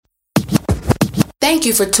Thank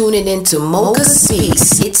you for tuning in to Mocha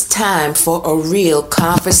Speaks. It's time for a real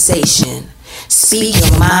conversation. Speak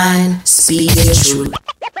your mind, speak your truth.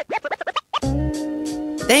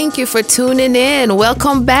 Thank you for tuning in.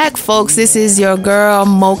 Welcome back, folks. This is your girl,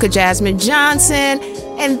 Mocha Jasmine Johnson.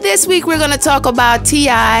 And this week we're going to talk about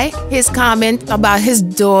T.I., his comment about his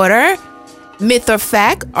daughter. Myth or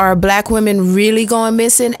fact, are black women really going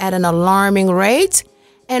missing at an alarming rate?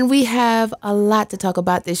 And we have a lot to talk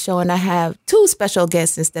about this show, and I have two special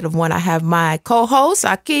guests instead of one. I have my co-host,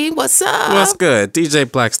 Akeem. What's up? What's good? DJ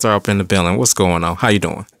Blackstar up in the building. What's going on? How you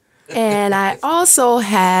doing? And I also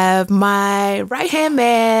have my right-hand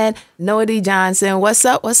man, Noah D. Johnson. What's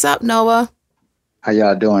up? What's up, Noah? How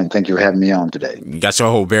y'all doing? Thank you for having me on today. You got your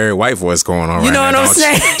whole Barry White voice going on you right know now. What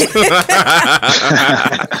I'm saying?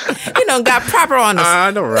 You know, got proper on us.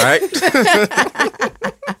 I know, right?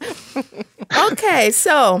 Okay,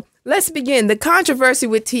 so let's begin. The controversy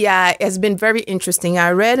with T.I. has been very interesting.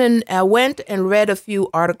 I went and read a few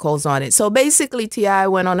articles on it. So basically, T.I.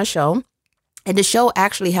 went on a show, and the show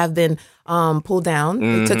actually have been pulled down.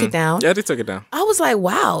 They took it down. Yeah, they took it down. I was like,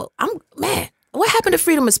 wow, what happened to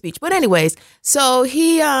freedom of speech? But anyways, so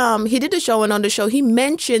he did the show, and on the show, he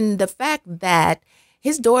mentioned the fact that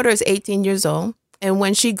his daughter is 18 years old, and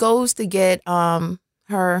when she goes to get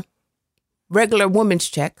her regular woman's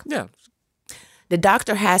check, the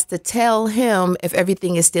doctor has to tell him if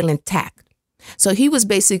everything is still intact. So he was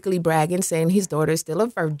basically bragging, saying his daughter is still a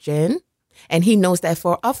virgin, and he knows that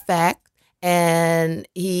for a fact. And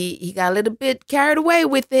he got a little bit carried away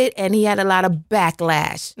with it, and he had a lot of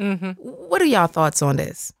backlash. Mm-hmm. What are y'all thoughts on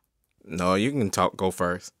this? No, you can go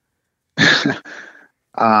first.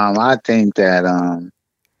 I think that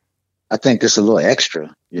I think this is a little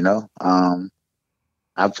extra. You know,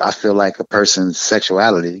 I feel like a person's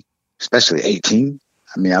sexuality, especially 18.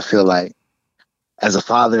 I mean, I feel like as a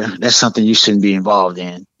father, that's something you shouldn't be involved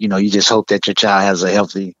in. You know, you just hope that your child has a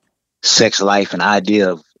healthy sex life and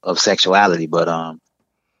idea of sexuality. But I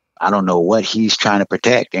don't know what he's trying to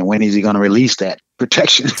protect, and when is he going to release that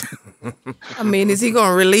protection? I mean, is he going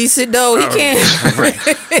to release it though? He can't.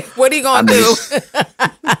 What are he going to do?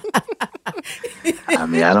 I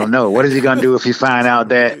mean, I don't know. What is he going to do if he find out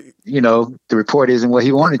that, you know, the report isn't what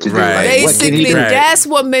he wanted to do? Right. Like, basically, that's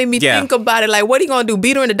what made me think about it. Like, what are you going to do?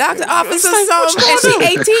 Beat her in the doctor's office or something? And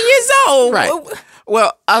she's 18 years old. Right.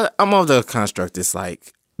 Well, I'm of the construct. It's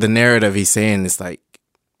like the narrative he's saying is like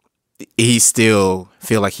he still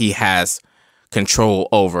feel like he has control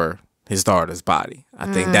over his daughter's body.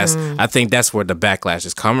 I think that's where the backlash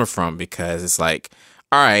is coming from, because it's like,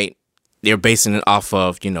 all right, they're basing it off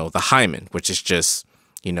of, you know, the hymen, which is just,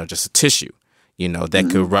 you know, just a tissue, you know, that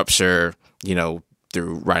could rupture, you know,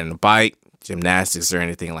 through riding a bike, gymnastics, or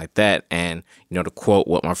anything like that. And, you know, to quote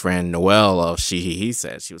what my friend Noelle of he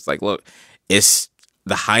said, she was like, look, it's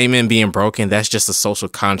the hymen being broken. That's just a social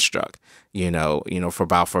construct, you know, for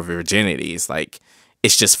virginity. It's like,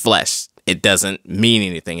 it's just flesh. It doesn't mean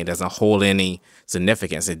anything. It doesn't hold any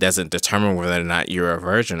significance. It doesn't determine whether or not you're a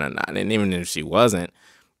virgin or not. And even if she wasn't,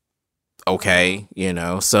 okay, you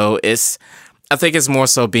know. So I think it's more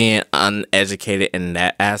so being uneducated in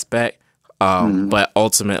that aspect. But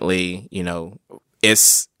ultimately, you know,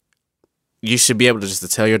 you should be able to just to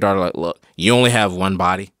tell your daughter, like, look, you only have one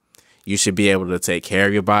body. You should be able to take care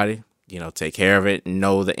of your body, you know, take care of it,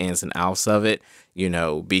 know the ins and outs of it, you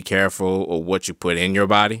know, be careful of what you put in your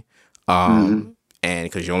body. And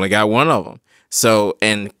because you only got one of them. So,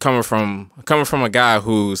 and coming from a guy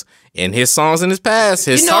who's in his songs in his past,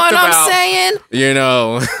 has talked about, I'm saying?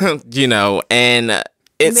 You know, and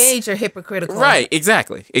it's major hypocritical. Right.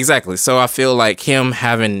 Exactly. So I feel like him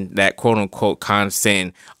having that quote unquote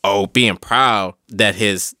constant, being proud that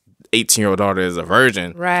his 18-year-old daughter is a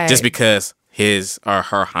virgin, right? Just because his or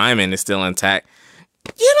her hymen is still intact.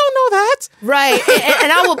 You don't know that. Right.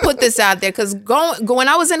 And I will put this out there, because when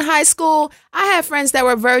I was in high school, I had friends that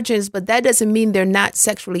were virgins, but that doesn't mean they're not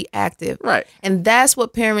sexually active. Right. And that's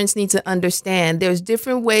what parents need to understand. There's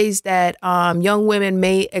different ways that young women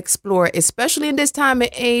may explore, especially in this time of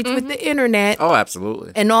age with the internet. Oh,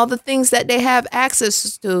 absolutely. And all the things that they have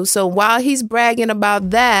access to. So while he's bragging about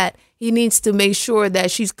that, he needs to make sure that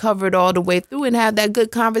she's covered all the way through and have that good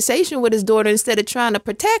conversation with his daughter instead of trying to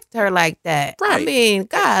protect her like that. Right. I mean,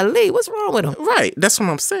 golly, what's wrong with him? Right. That's what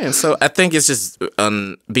I'm saying. So I think it's just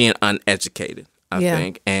being uneducated, I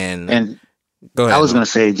think. And go ahead. I was going to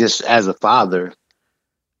say, just as a father,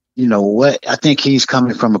 you know what? I think he's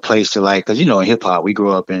coming from a place to, like, because, you know, in hip hop, we grew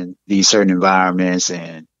up in these certain environments,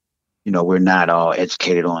 and, you know, we're not all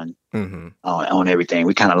educated on everything.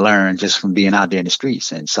 We kind of learn just from being out there in the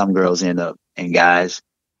streets, and some girls end up, and guys,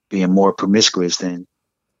 being more promiscuous than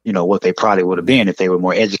what they probably would have been if they were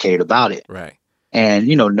more educated about it. Right. And,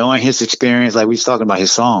 knowing his experience, like we was talking about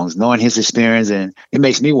his songs, knowing his experience, and it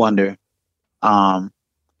makes me wonder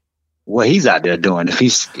what he's out there doing. If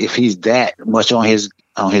he's that much on his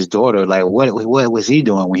daughter, like what was he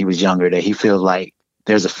doing when he was younger that he feels like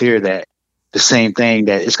there's a fear that the same thing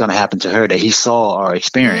that is going to happen to her that he saw or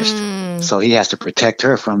experienced. So he has to protect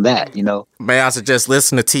her from that, May I suggest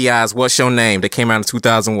listen to T.I.'s "What's Your Name" that came out in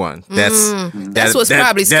 2001. That's what's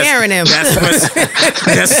probably scaring him. Just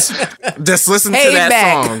listen to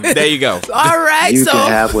that song. There you go. All right, you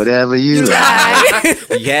can have whatever you like.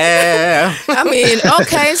 Yeah. I mean,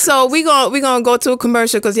 okay, so we gonna go to a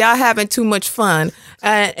commercial because y'all having too much fun,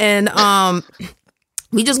 and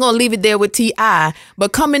we just gonna leave it there with T.I.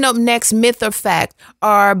 But coming up next, myth or fact?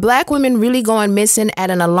 Are Black women really going missing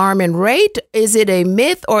at an alarming rate? Is it a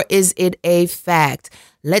myth or is it a fact?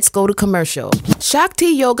 Let's go to commercial. Shakti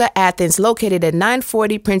Yoga Athens, located at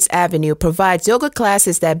 940 Prince Avenue, provides yoga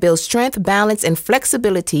classes that build strength, balance, and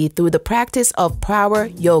flexibility through the practice of power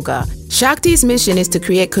yoga. Shakti's mission is to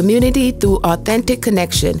create community through authentic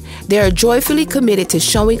connection. They are joyfully committed to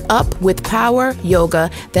showing up with power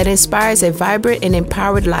yoga that inspires a vibrant and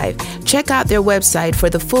empowered life. Check out their website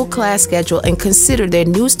for the full class schedule and consider their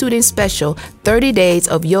new student special, 30 Days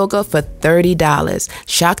of Yoga for $30.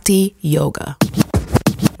 Shakti Yoga.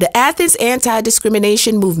 The Athens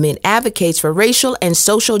Anti-Discrimination Movement advocates for racial and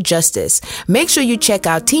social justice. Make sure you check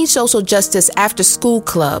out Teen Social Justice After School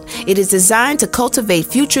Club. It is designed to cultivate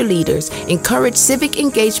future leaders, encourage civic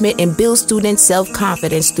engagement, and build student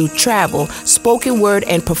self-confidence through travel, spoken word,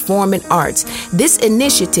 and performing arts. This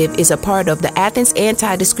initiative is a part of the Athens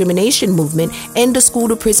Anti-Discrimination Movement and the School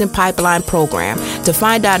to Prison Pipeline program. To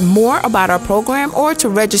find out more about our program or to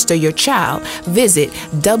register your child, visit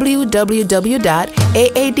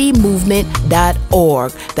www.aadmovement.org.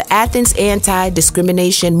 The Athens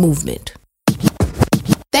Anti-Discrimination Movement.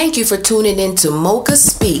 Thank you for tuning in to Mocha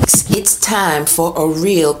Speaks. It's time for a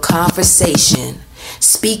real conversation.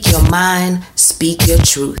 Speak your mind, speak your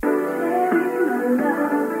truth.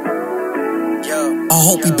 I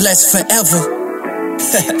hope we blessed forever.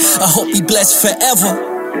 I hope we blessed forever.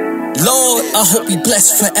 Lord, I hope we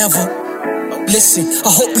blessed forever. Listen, I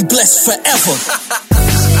hope we blessed forever.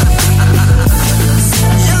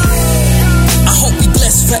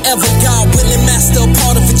 Forever, God willing, master,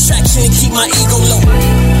 part of attraction, and keep my ego low.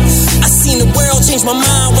 I seen the world change my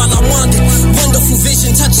mind while I wandered. Wonderful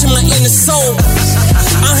vision touching my inner soul.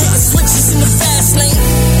 I'm hitting switches in the fast lane.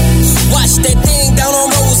 Watch that thing down on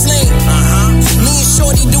Rose Lane. Me and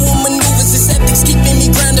Shorty doing maneuvers, it's ethics keeping me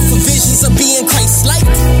grounded for visions of being Christ-like.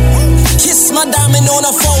 Kiss my diamond on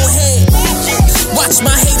her forehead. Watch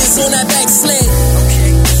my haters on that backsled.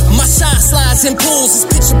 My shot slides and pulls,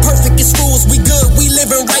 it's picture perfect, it's rules. We good, we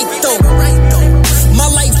living right though.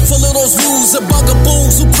 My life full of those rules, of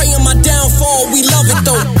bugaboos who pray on my downfall. We love it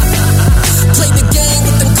though. Play the game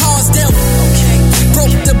with them cards dealt.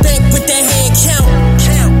 Broke the bank with that hand count.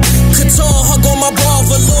 Couture hug on my bra,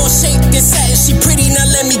 velour shape and satin. She pretty, now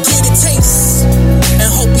let me get a taste.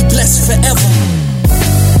 And hope we blessed forever.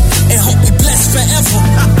 And hope we blessed forever.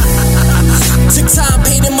 Took time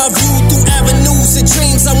painting my view through avenues and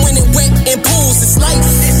dreams. I'm winning wet in pools. It's life.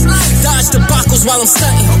 Dodge the buckles while I'm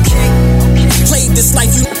stunting. Played this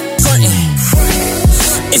life, you frontin'.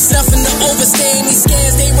 It's nothing to overstand. These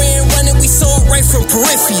scans they ran running. We saw it right from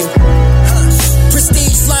peripheral.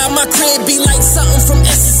 Prestige fly, my crib be like something from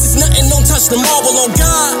Essence. It's nothing, don't touch the marble on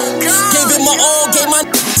God. Gave it my all, gave my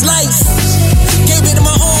life. Gave it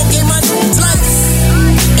my all, gave my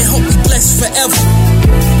life. And hope we blessed forever.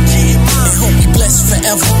 And hope we blessed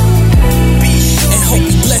forever. And hope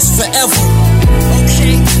we blessed forever.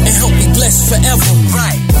 And hope we blessed forever.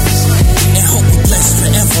 And hope we blessed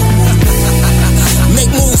forever.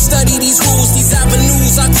 Make moves, study these rules, these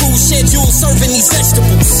avenues. I cruise, schedule, serving these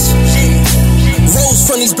vegetables. Rose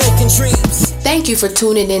from these broken dreams. Thank you for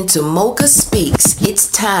tuning in to Mocha Speaks.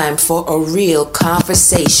 It's time for a real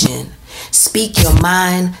conversation. Speak your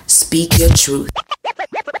mind, speak your truth.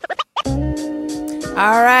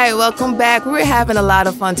 All right, welcome back. We're having a lot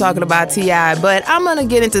of fun talking about T.I., but I'm going to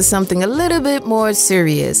get into something a little bit more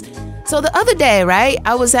serious. So the other day, right,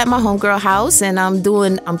 I was at my homegirl house and I'm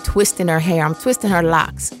twisting her hair. I'm twisting her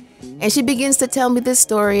locks. And she begins to tell me this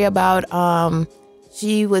story about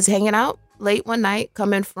she was hanging out late one night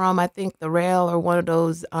coming from, I think, the Rail or one of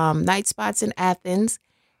those night spots in Athens,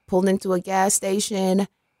 pulled into a gas station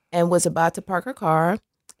and was about to park her car.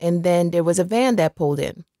 And then there was a van that pulled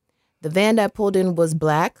in. The van that pulled in was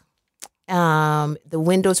black. The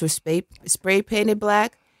windows were spray painted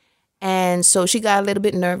black. And so she got a little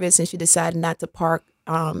bit nervous and she decided not to park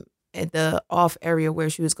at the off area where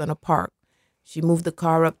she was going to park. She moved the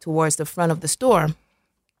car up towards the front of the store.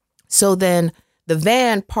 So then the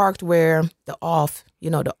van parked where the off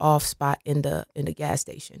spot in the gas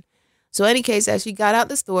station. So any case, as she got out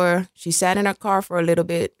the store, she sat in her car for a little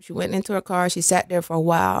bit. She went into her car. She sat there for a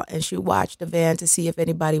while, and she watched the van to see if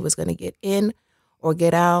anybody was going to get in or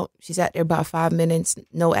get out. She sat there about 5 minutes,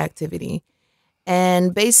 no activity.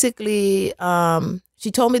 And basically,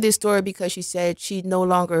 she told me this story because she said she no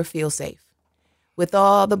longer feels safe with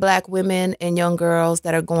all the Black women and young girls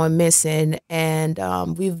that are going missing. And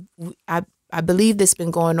I believe this has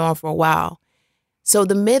been going on for a while. So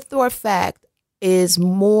the myth or fact is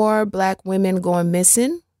more Black women going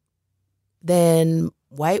missing than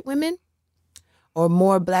white women, or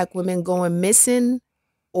more Black women going missing,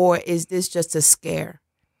 or is this just a scare?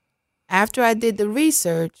 After I did the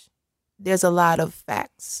research, there's a lot of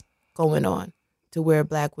facts going on to where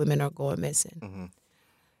Black women are going missing. Mm-hmm.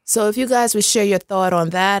 So if you guys would share your thought on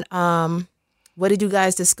that, what did you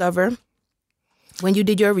guys discover when you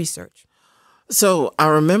did your research? So I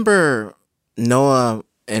remember Noah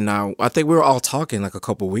and I think we were all talking like a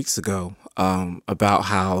couple of weeks ago about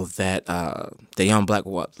how that the young black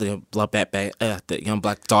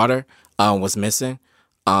daughter was missing,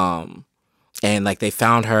 and like they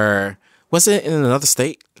found her. Was it in another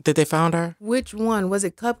state that they found her? Which one? Was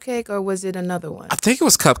it Cupcake or was it another one? I think it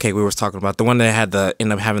was Cupcake we were talking about, the one that had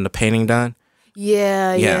end up having the painting done.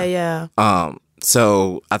 Yeah.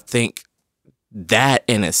 So I think that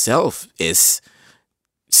in itself is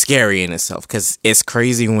scary in itself, because it's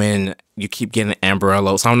crazy when you keep getting Amber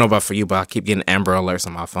Alerts. I don't know about for you, but I keep getting Amber Alerts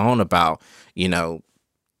on my phone about,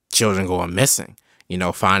 children going missing,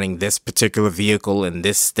 finding this particular vehicle in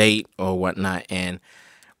this state or whatnot. And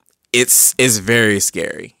it's very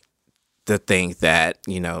scary to think that,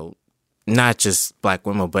 not just Black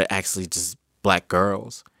women, but actually just Black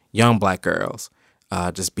girls, young Black girls,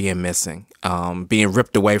 just being missing, being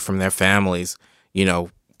ripped away from their families,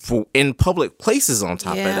 in public places on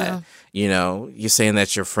top of that. You're saying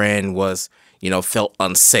that your friend was, felt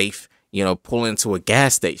unsafe, pull into a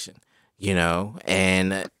gas station,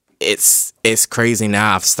 and it's crazy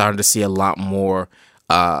now. I've started to see a lot more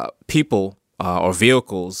people or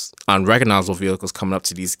vehicles, unrecognizable vehicles, coming up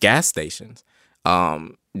to these gas stations,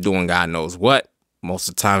 doing God knows what. Most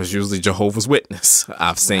of the time, it's usually Jehovah's Witness.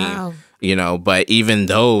 I've seen, but even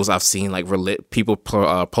those I've seen, like people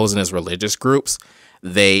posing as religious groups,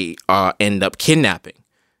 they end up kidnapping,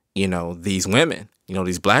 these women,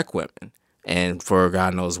 these Black women, and for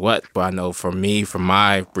God knows what. But I know for me, from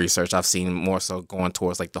my research, I've seen more so going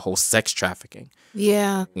towards like the whole sex trafficking.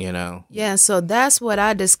 Yeah. Yeah. So that's what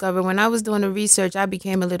I discovered when I was doing the research. I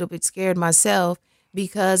became a little bit scared myself,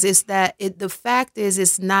 because the fact is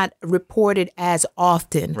it's not reported as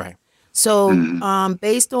often. Right. So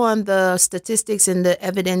based on the statistics and the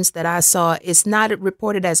evidence that I saw, it's not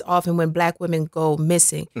reported as often when Black women go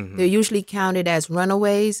missing. Mm-hmm. They're usually counted as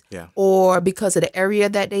runaways, or because of the area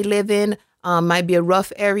that they live in, might be a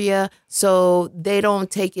rough area. So they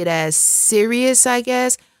don't take it as serious, I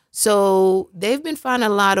guess. So they've been finding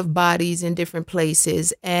a lot of bodies in different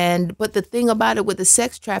places. But the thing about it with the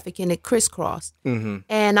sex trafficking, it crisscrossed. Mm-hmm.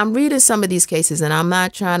 And I'm reading some of these cases, and I'm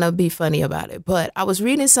not trying to be funny about it, but I was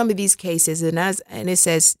reading some of these cases, and it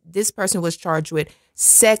says this person was charged with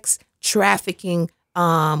sex trafficking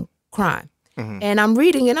crime. Mm-hmm. And I'm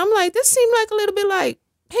reading, and I'm like, this seemed like a little bit like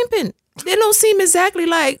pimping. They don't seem exactly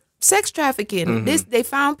like sex trafficking. Mm-hmm. They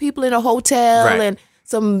found people in a hotel, and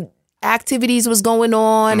some activities was going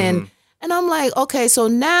on, and I'm like, okay, so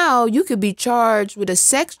now you could be charged with a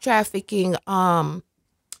sex trafficking for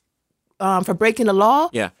breaking the law,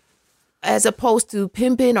 as opposed to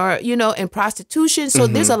pimping or and prostitution. So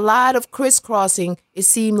there's a lot of crisscrossing. It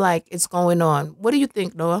seemed like it's going on. What do you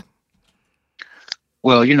think, Noah?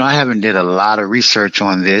 Well, I haven't did a lot of research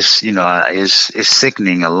on this. It's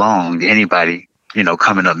sickening alone. Anybody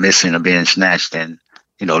coming up missing or being snatched, and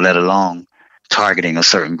let alone targeting a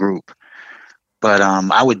certain group. But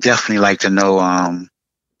I would definitely like to know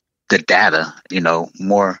the data,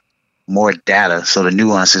 more data. So the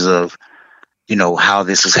nuances of, how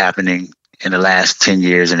this is happening in the last 10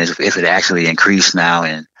 years, and if it actually increased now,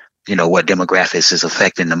 and, what demographics is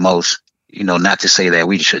affecting the most. Not to say that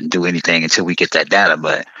we shouldn't do anything until we get that data,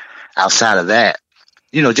 but outside of that,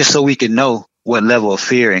 just so we can know what level of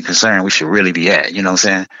fear and concern we should really be at, you know what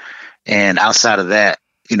I'm saying? And outside of that,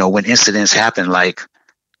 when incidents happen like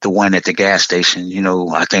the one at the gas station,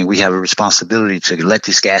 I think we have a responsibility to let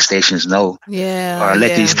these gas stations know, or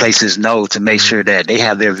let these places know, to make sure that they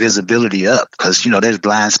have their visibility up, because, there's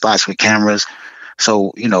blind spots with cameras.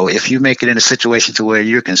 So, if you make it in a situation to where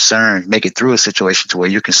you're concerned, make it through a situation to where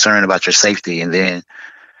you're concerned about your safety, and then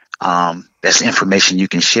that's information you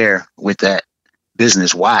can share with that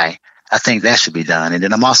business. Why? I think that should be done. And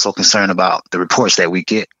then I'm also concerned about the reports that we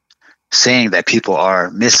get saying that people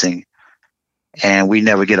are missing and we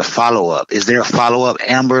never get a follow-up. Is there a follow-up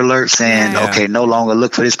Amber Alert saying, okay, no longer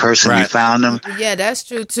look for this person, we found them? Yeah, that's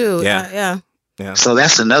true too. Yeah. So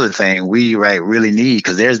that's another thing we really need,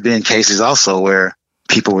 because there's been cases also where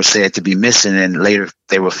people were said to be missing and later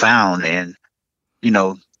they were found, and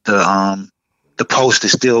the post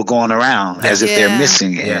is still going around as if they're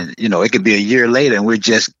missing, and it could be a year later and we're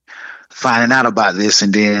just finding out about this,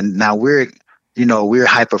 and then now we're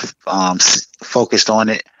hyper focused on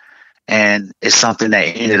it, and it's something that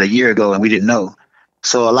ended a year ago and we didn't know.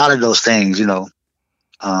 So a lot of those things,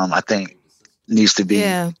 I think needs to be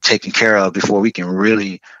taken care of before we can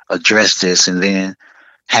really address this, and then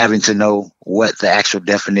having to know what the actual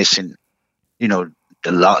definition,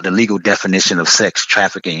 the legal definition of sex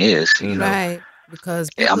trafficking is. Right. Because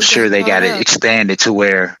I'm sure they got it expanded to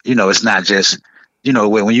where, it's not just,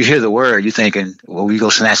 when you hear the word, you're thinking, well, we go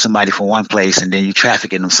snatch somebody from one place and then you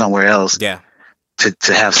trafficking them somewhere else to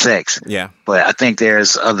have sex. Yeah. But I think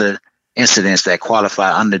there's other incidents that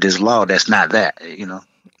qualify under this law that's not that,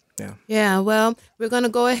 Yeah, well, we're going to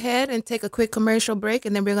go ahead and take a quick commercial break,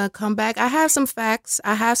 and then we're going to come back. I have some facts.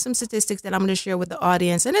 I have some statistics that I'm going to share with the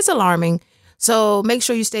audience, and it's alarming. So make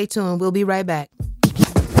sure you stay tuned. We'll be right back.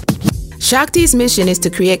 Shakti's mission is to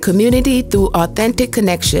create community through authentic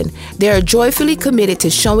connection. They are joyfully committed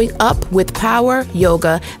to showing up with power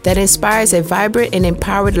yoga that inspires a vibrant and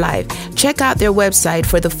empowered life. Check out their website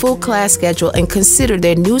for the full class schedule and consider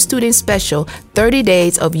their new student special, 30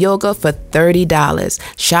 Days of Yoga for $30.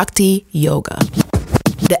 Shakti Yoga.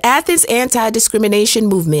 The Athens Anti-Discrimination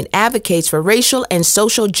Movement advocates for racial and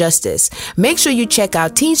social justice. Make sure you check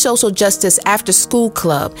out Teen Social Justice After School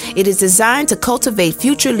Club. It is designed to cultivate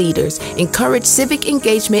future leaders, encourage civic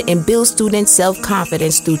engagement, and build student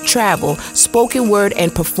self-confidence through travel, spoken word,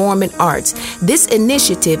 and performing arts. This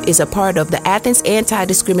initiative is a part of the Athens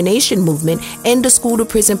Anti-Discrimination Movement and the School to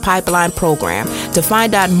Prison Pipeline program. To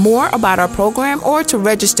find out more about our program or to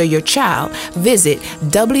register your child, visit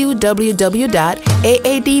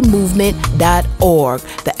www.aadmovement.org.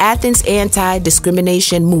 The Athens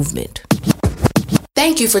Anti-Discrimination Movement.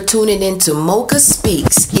 Thank you for tuning in to Mocha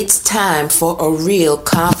Speaks. It's time for a real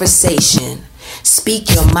conversation.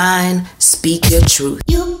 Speak your mind, speak your truth.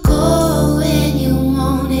 You go when you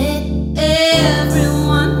want it.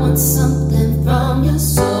 Everyone wants something from your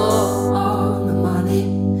soul. All the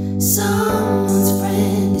money. Someone's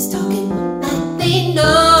friend is talking like they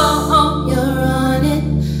know you're on it.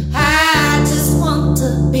 I just want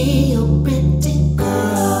to be your pretty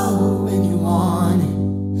girl when you want it.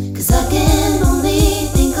 'Cause I can only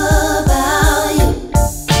think about you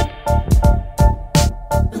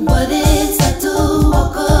and what it's like to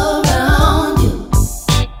walk around you,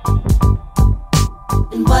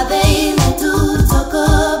 and why they like to talk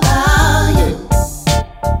about you.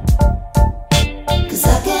 'Cause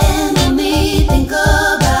I can only think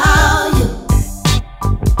about you.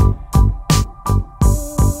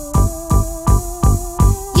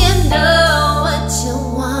 You know what you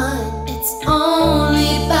want. It's only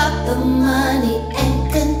about the money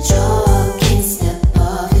and control. Can't step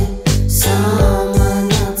off it.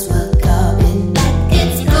 Someone else will copy.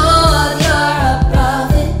 It's good you're a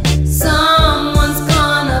prophet. Someone's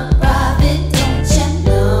gonna profit. Don't you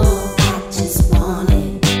know? I just want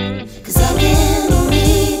it. 'Cause I can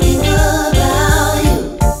only think about you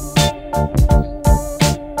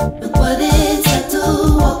and what it's like to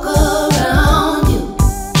walk around you,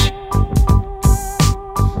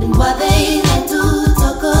 and why they like to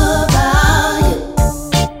talk about you.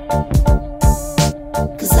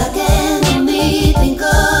 'Cause I can only think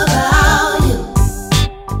about you.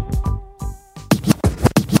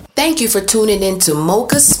 Thank you for tuning in to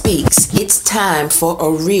Mocha Speaks. It's time for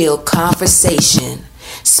a real conversation.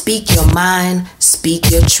 Speak your mind, speak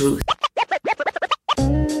your truth.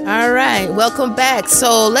 All right, welcome back.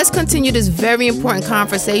 So let's continue this very important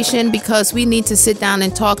conversation, because we need to sit down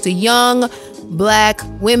and talk to young Black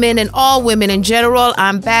women and all women in general.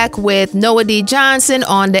 I'm back with Noah D. Johnson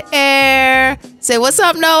on the air. Say what's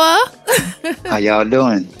up, Noah. How y'all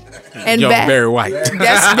doing? And Young back. Barry White. There you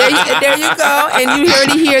go. And you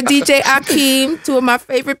already hear DJ Akeem, two of my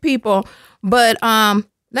favorite people. But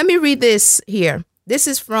let me read this here. This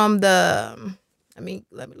is from the. Let me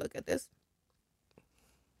look at this.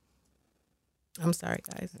 I'm sorry,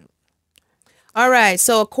 guys. All right.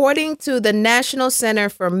 So according to the National Center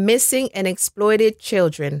for Missing and Exploited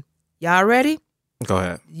Children, y'all ready? Go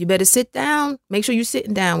ahead. You better sit down. Make sure you're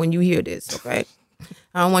sitting down when you hear this, okay?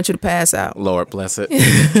 I don't want you to pass out. Lord bless it.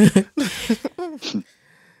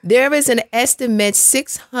 There is an estimate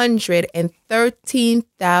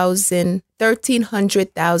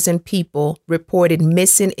 1,300,000 people reported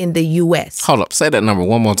missing in the U.S. Hold up. Say that number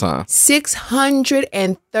one more time.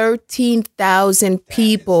 613,000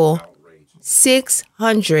 people.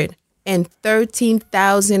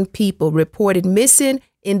 613,000 people reported missing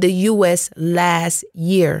in the U.S. last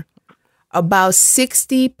year. About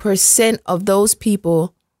 60% of those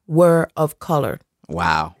people were of color.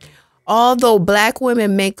 Wow. Although black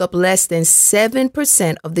women make up less than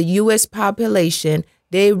 7% of the U.S. population,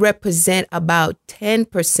 they represent about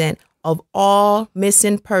 10% of all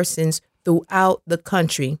missing persons throughout the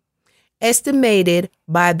country. Estimated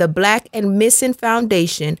by the Black and Missing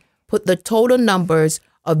Foundation, put the total numbers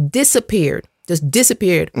of disappeared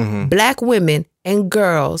black women and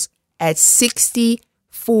girls at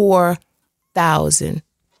 64,000.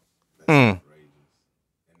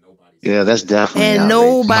 Yeah, that's definitely And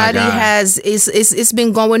outrageous. nobody My God. has, it's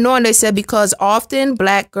been going on. They said because often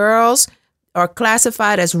black girls are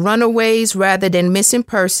classified as runaways rather than missing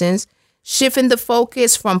persons, shifting the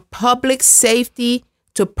focus from public safety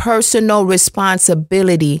to personal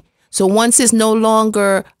responsibility. So once it's no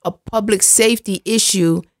longer a public safety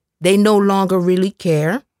issue, they no longer really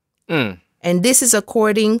care. And this is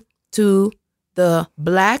according to the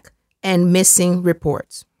Black and Missing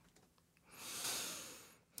reports.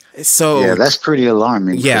 So Yeah, that's pretty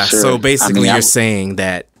alarming. for yeah, sure. so basically I mean, you're saying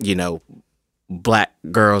that, you know, black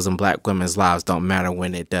girls and black women's lives don't matter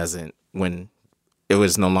when it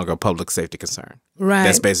was no longer a public safety concern. Right.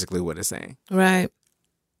 That's basically what it's saying. Right.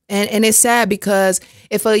 And it's sad because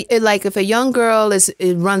if a young girl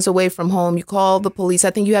runs away from home, you call the police.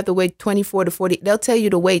 I think you have to wait 24 to 40. They'll tell you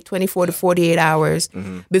to wait 24 to 48 hours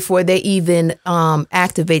before they even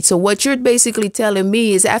activate. So what you're basically telling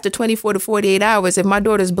me is after 24 to 48 hours, if my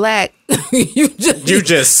daughter's black, you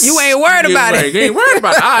ain't worried about it. You ain't worried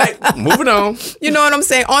about it. All right, moving on. You know what I'm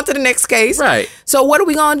saying? On to the next case. Right. So what are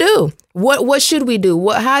we gonna do? What should we do?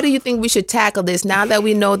 How do you think we should tackle this now that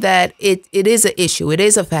we know that it is an issue? It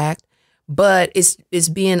is a fact, but it's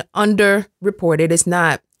being underreported. It's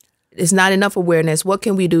not enough awareness. What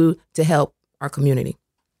can we do to help our community?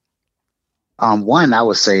 One, I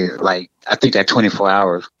would say, like, I think that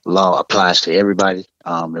 24-hour law applies to everybody,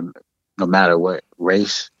 no matter what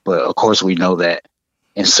race. But of course, we know that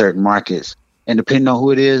in certain markets, and depending on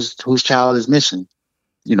who it is, whose child is missing,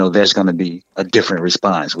 you know, there's going to be a different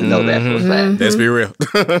response. We know that for a fact. Let's be real.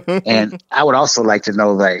 And I would also like to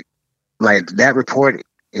know, like that report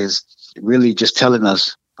is really just telling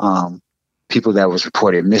us people that was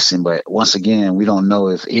reported missing. But once again, we don't know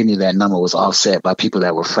if any of that number was offset by people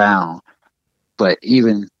that were found. But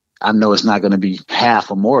even I know it's not going to be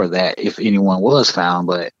half or more of that if anyone was found.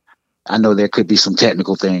 But I know there could be some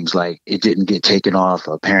technical things like it didn't get taken off.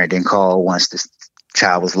 A parent didn't call once the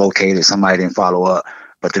child was located. Somebody didn't follow up.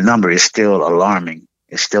 But the number is still alarming.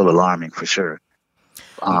 It's still alarming for sure.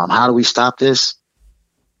 How do we stop this?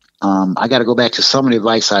 I got to go back to some of the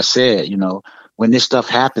advice I said. You know, when this stuff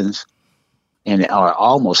happens, or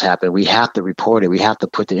almost happened, we have to report it. We have to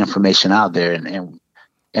put the information out there. And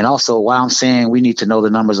also, while I'm saying we need to know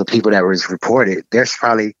the numbers of people that was reported, there's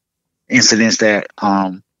probably incidents that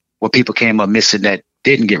where people came up missing that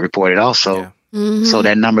didn't get reported also. Yeah. So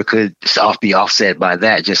that number could be offset by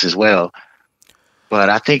that just as well. But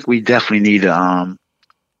I think we definitely need to,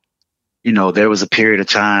 you know, there was a period of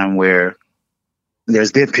time where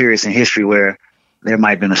there's been periods in history where there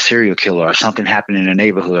might have been a serial killer or something happened in a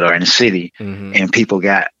neighborhood or in a city, and people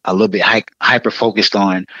got a little bit hyper focused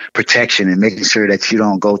on protection and making sure that you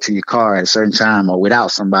don't go to your car at a certain time or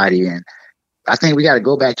without somebody. And I think we got to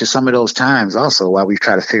go back to some of those times also while we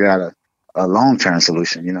try to figure out a long-term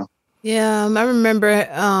solution, you know? Yeah,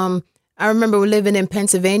 I remember living in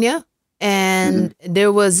Pennsylvania. And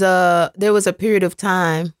there was a period of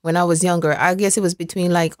time when I was younger. I guess it was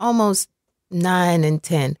between like almost 9 and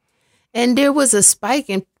 10. And there was a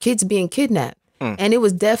spike in kids being kidnapped. And it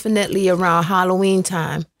was definitely around Halloween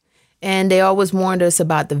time. And they always warned us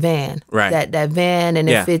about the van. Right. That van, and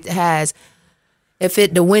if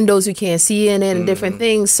the windows you can't see in it and different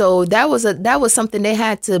things. So that was something they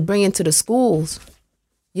had to bring into the schools.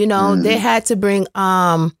 You know, they had to bring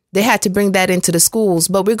that into the schools.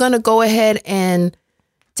 But we're going to go ahead and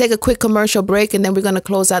take a quick commercial break, and then we're going to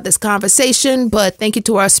close out this conversation. But thank you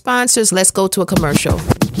to our sponsors. Let's go to a commercial.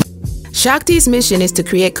 Shakti's mission is to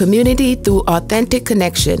create community through authentic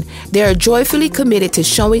connection. They are joyfully committed to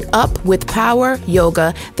showing up with power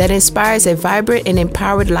yoga that inspires a vibrant and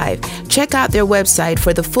empowered life. Check out their website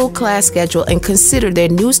for the full class schedule and consider their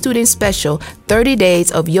new student special, 30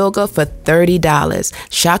 days of yoga for $30.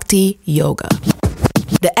 Shakti Yoga.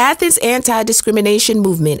 The Athens Anti-Discrimination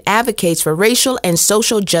Movement advocates for racial and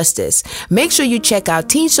social justice. Make sure you check out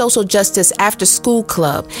Teen Social Justice After School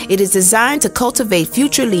Club. It is designed to cultivate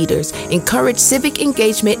future leaders, encourage civic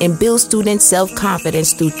engagement, and build student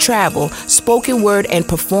self-confidence through travel, spoken word, and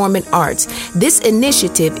performing arts. This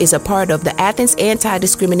initiative is a part of the Athens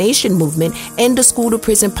Anti-Discrimination Movement and the School to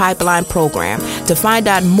Prison Pipeline program. To find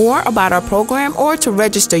out more about our program or to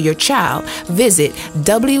register your child, visit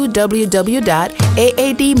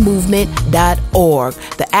www.aadmovement.org.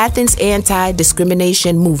 The Athens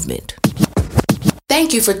Anti-Discrimination Movement.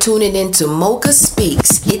 Thank you for tuning in to Mocha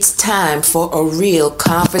Speaks. It's time for a real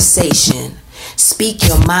conversation. Speak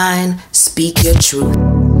your mind, speak your truth.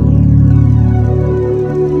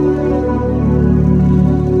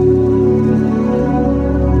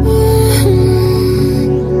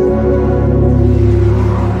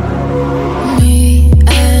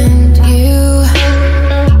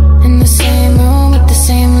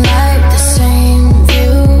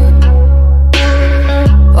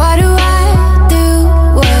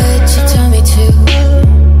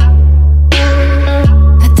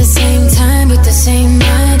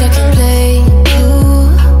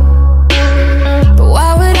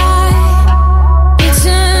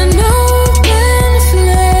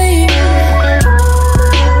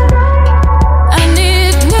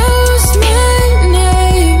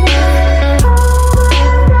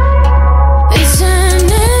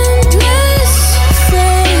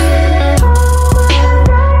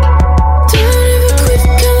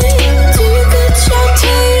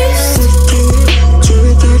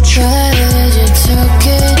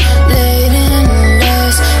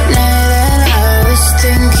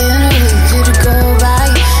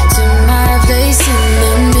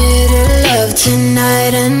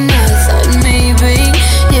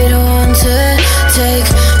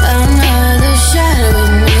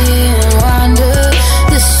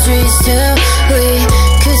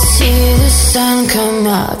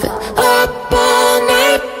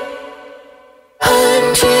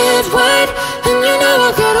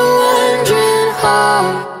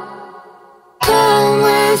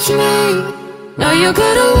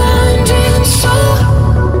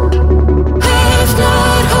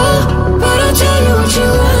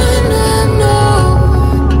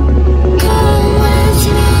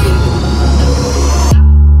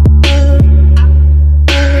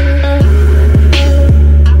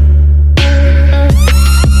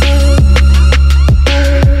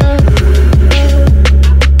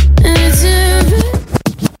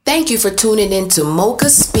 For tuning in to Mocha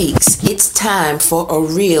Speaks. It's time for a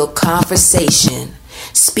real conversation.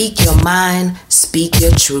 Speak your mind, speak your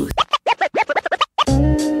truth.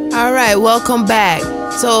 All right, welcome back.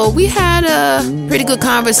 So we had a pretty good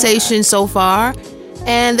conversation so far.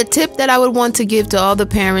 And the tip that I would want to give to all the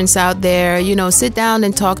parents out there, sit down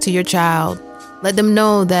and talk to your child. Let them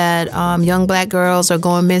know that young black girls are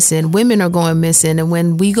going missing. Women are going missing. And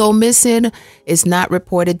when we go missing, it's not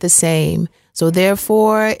reported the same. So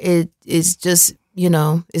therefore, it is just,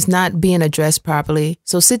 it's not being addressed properly.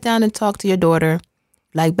 So sit down and talk to your daughter.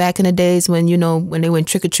 Like back in the days when, when they went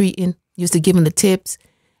trick-or-treating, used to give them the tips.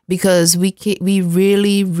 Because we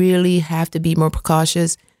really, really have to be more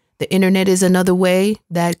precautious. The internet is another way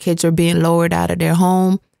that kids are being lowered out of their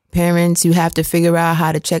home. Parents, you have to figure out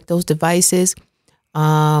how to check those devices.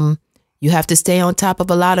 You have to stay on top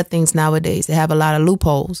of a lot of things nowadays. They have a lot of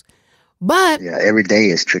loopholes. But yeah, every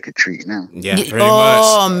day is trick or treat now. Yeah, pretty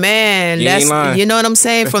oh much. Man, that's you know what I'm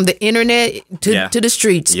saying. From the internet to the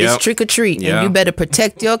streets, Yep. it's trick or treat, Yep. and you better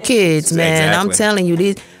protect your kids, man. Exactly. I'm telling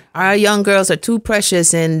you, our young girls are too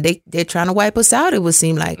precious, and they're trying to wipe us out. It would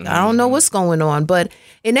seem like I don't know what's going on, but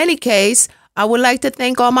in any case, I would like to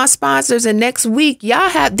thank all my sponsors. And next week,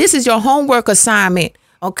 this is your homework assignment,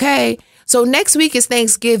 okay? So next week is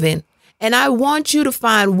Thanksgiving, and I want you to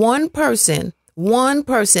find one person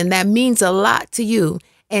that means a lot to you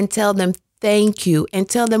and tell them thank you and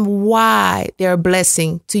tell them why they're a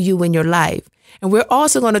blessing to you in your life. And we're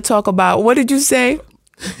also going to talk about, what did you say?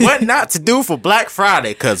 What not to do for Black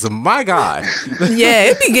Friday, because my God. Yeah,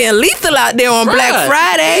 it be getting lethal out there on Black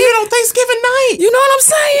Friday. Even on Thanksgiving night. You know what I'm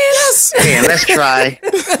saying? Yes. Man,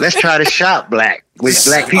 let's try to shop black. with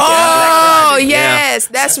black people. Oh, on Black Friday. yes,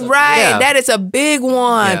 that's right. Yeah. That is a big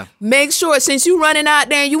one. Yeah. Make sure, since you running out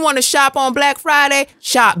there and you want to shop on Black Friday,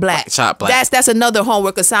 shop black. Shop black. That's another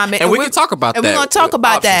homework assignment. And we can talk about and that. we're going to talk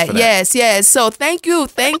about Options that. for that. Yes, yes. So thank you.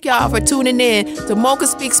 Thank y'all for tuning in to Mocha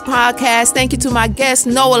Speaks Podcast. Thank you to my guest,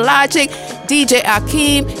 Noah Logic, DJ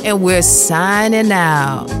Akeem, and we're signing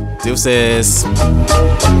out. Deuces.